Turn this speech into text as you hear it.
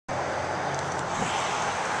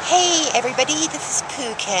Hey everybody, this is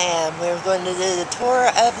Pooh Cam. We're going to do the tour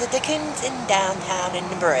of the Dickens in downtown in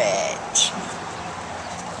the bridge.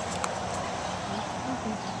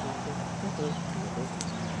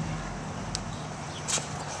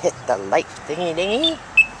 Hit the light thingy dingy.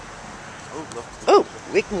 Oh,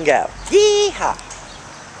 we can go. Yeehaw!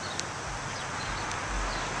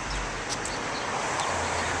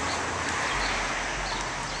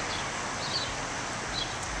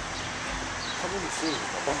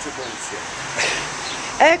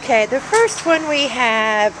 Okay, the first one we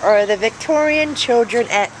have are the Victorian children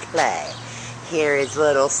at play. Here is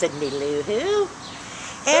little Cindy Lou Who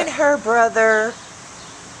and her brother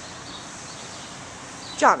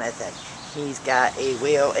Jonathan. He's got a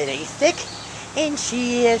wheel and a stick, and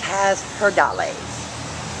she has her dollies.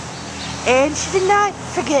 And she did not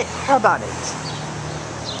forget her bonnet.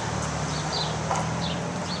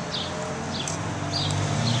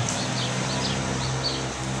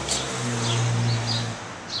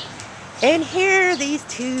 And here these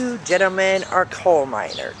two gentlemen are coal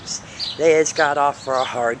miners. They just got off for a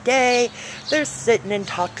hard day. They're sitting and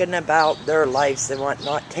talking about their lives and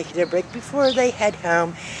whatnot, taking a break before they head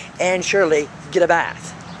home and surely get a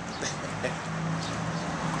bath.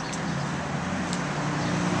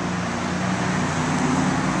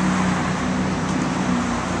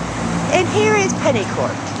 And here is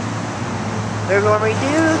Pennycourt. They're going to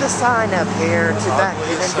redo the sign up here to back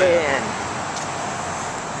in the den.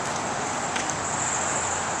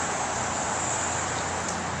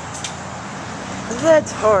 The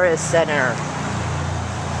Tourist Center.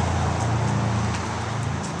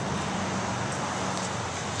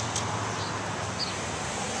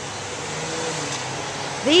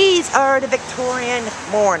 These are the Victorian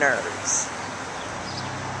mourners.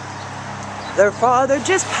 Their father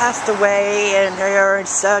just passed away and they are in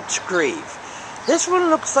such grief. This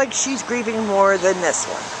one looks like she's grieving more than this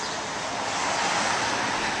one.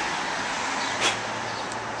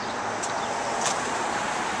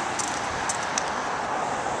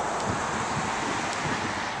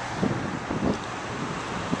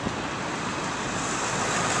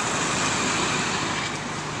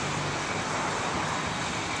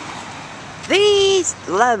 These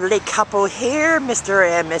lovely couple here, Mr.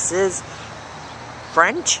 and Mrs.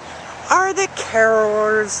 French, are the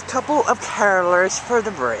carolers, couple of carolers for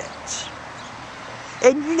the bridge.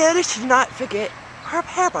 And you notice to not forget her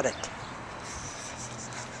hair bonnet.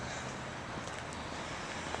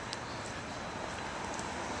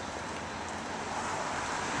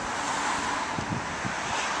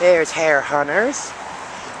 There's Hair Hunters,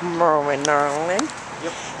 Merwin Nerlin.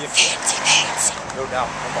 Yep. Fancy. No doubt,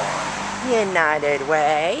 come on. United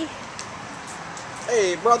Way.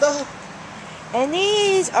 Hey, brother. And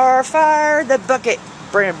these are Fire the Bucket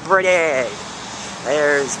Brigade.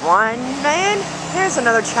 There's one man, here's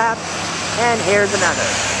another chap, and here's another.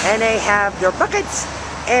 And they have their buckets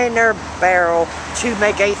and their barrel to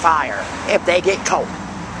make a fire if they get cold.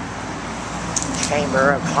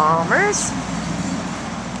 Chamber of Commerce.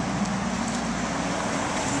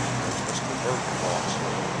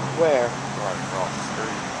 Where? Right across the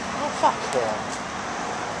street. Oh, fuck him.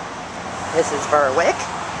 This is Berwick.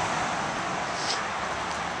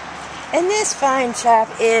 And this fine chap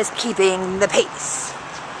is keeping the peace.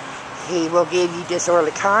 He will give you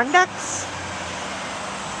disorderly conducts.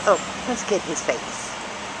 Oh, let's get his face.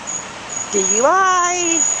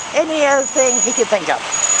 DUI, any other thing he can think of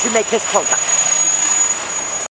to make his protest.